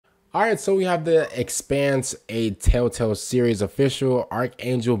All right, so we have the Expanse, a Telltale Series official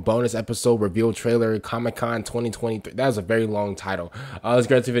Archangel bonus episode reveal trailer, Comic-Con 2023. That was a very long title. Let's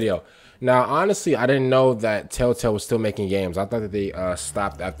get to the video. Now, honestly, I didn't know that Telltale was still making games. I thought that they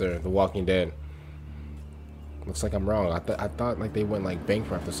stopped after The Walking Dead. Looks like I'm wrong. I thought like they went like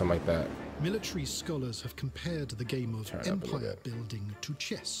bankrupt or something like that. Military scholars have compared the game of empire building to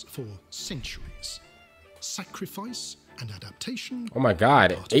chess for centuries. Sacrifice and adaptation. Oh my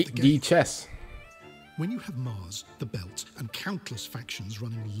God, 8D chess. When you have Mars, the Belt, and countless factions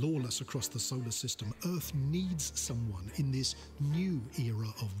running lawless across the solar system, Earth needs someone in this new era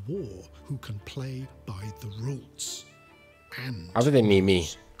of war who can play by the rules. And I think they need me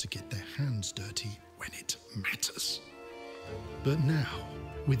to get their hands dirty when it matters. But now,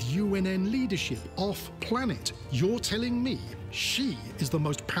 with UNN leadership off planet, you're telling me she is the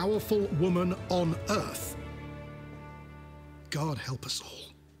most powerful woman on Earth. God help us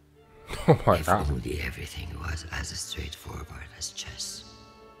all. Oh my If God. only everything was as straightforward as chess.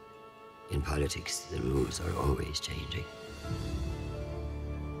 In politics, the rules are always changing.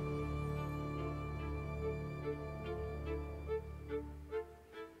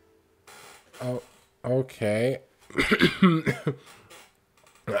 Oh, okay.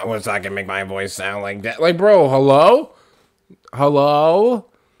 I wish I could make my voice sound like that. Like, bro, hello? Hello?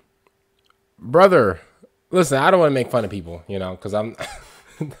 Brother, listen, I don't want to make fun of people, you know, because I'm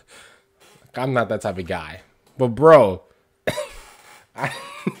I'm not that type of guy. But bro,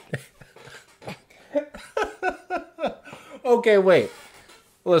 okay, wait.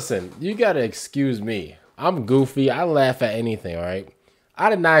 Listen, you gotta excuse me. I'm goofy. I laugh at anything, all right? I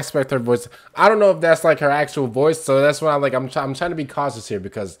did not expect her voice. I don't know if that's like her actual voice, so that's why I'm trying to be cautious here,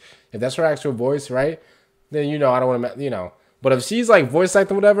 because if that's her actual voice, right? Then you know I don't want to, you know. But if she's like voice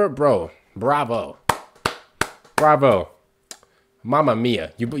acting whatever, bro, bravo, bravo, Mamma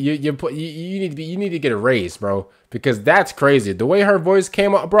Mia. You need to get a raise, bro, because that's crazy. The way her voice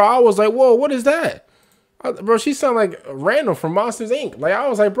came up, bro, I was like, whoa, what is that? Bro, she sounded like Randall from Monsters Inc. Like, I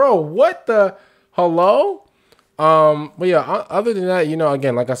was like, bro, what the hello? But yeah, other than that, you know,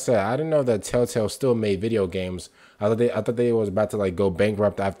 again, like I said, I didn't know that Telltale still made video games. I thought they was about to like go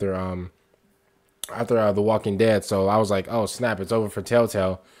bankrupt after The Walking Dead. So I was like, oh snap, it's over for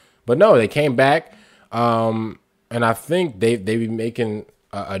Telltale. But no, they came back. And I think they be making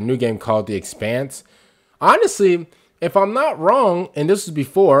a new game called The Expanse. Honestly, if I'm not wrong, and this was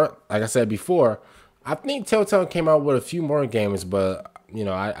before, like I said before, I think Telltale came out with a few more games, but you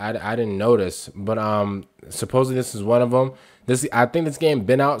know, I didn't notice. But supposedly this is one of them. I think this game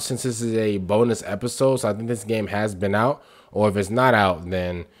been out since this is a bonus episode, so I think this game has been out. Or if it's not out,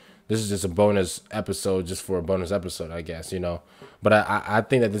 then this is just a bonus episode, just for a bonus episode, I guess, you know. But I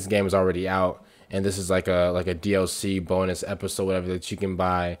think that this game is already out, and this is like a DLC bonus episode, whatever, that you can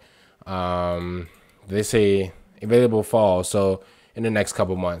buy. They say available fall, so in the next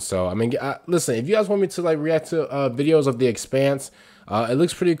couple months. So I mean, listen, if you guys want me to like react to videos of The Expanse, it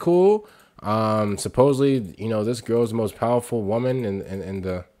looks pretty cool. Supposedly, you know, this girl is the most powerful woman in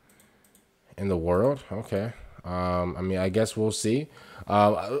the world. Okay. I mean, I guess we'll see.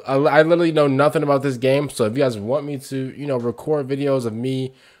 I literally know nothing about this game, so if you guys want me to, you know, record videos of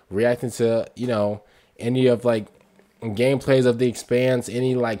me reacting to, you know, any of like gameplays of The Expanse,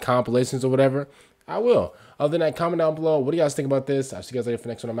 any like compilations or whatever, I will. Other than that, comment down below. What do you guys think about this? I'll see you guys later for the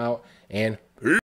next one. I'm out, and